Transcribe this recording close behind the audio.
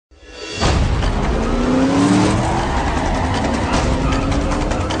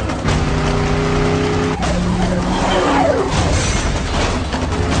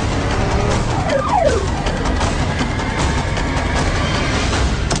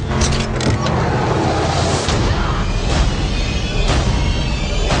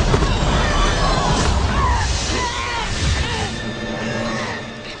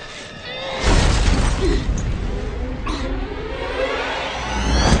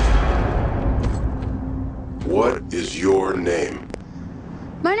What is your name?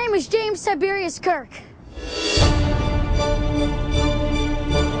 My name is James Tiberius Kirk.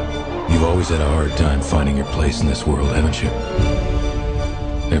 You've always had a hard time finding your place in this world, haven't you?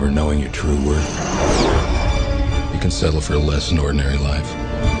 Never knowing your true worth. You can settle for a less than ordinary life.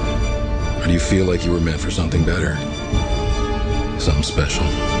 Or do you feel like you were meant for something better? Something special?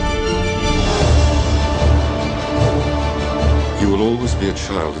 You will always be a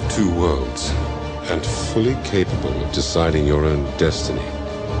child of two worlds, and fully capable of deciding your own destiny.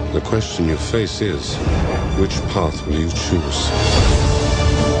 The question you face is, which path will you choose?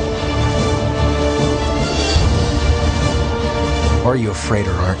 Are you afraid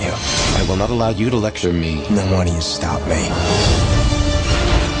or aren't you? I will not allow you to lecture me. Then why don't you stop me?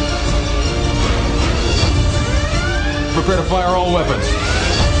 Prepare to fire all weapons.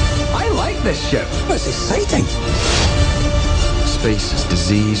 I like this ship. It's exciting. Space is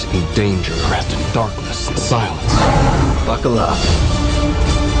disease and danger, wrapped in darkness and silence. Buckle up.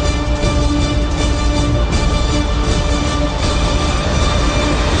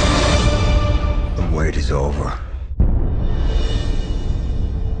 The wait is over.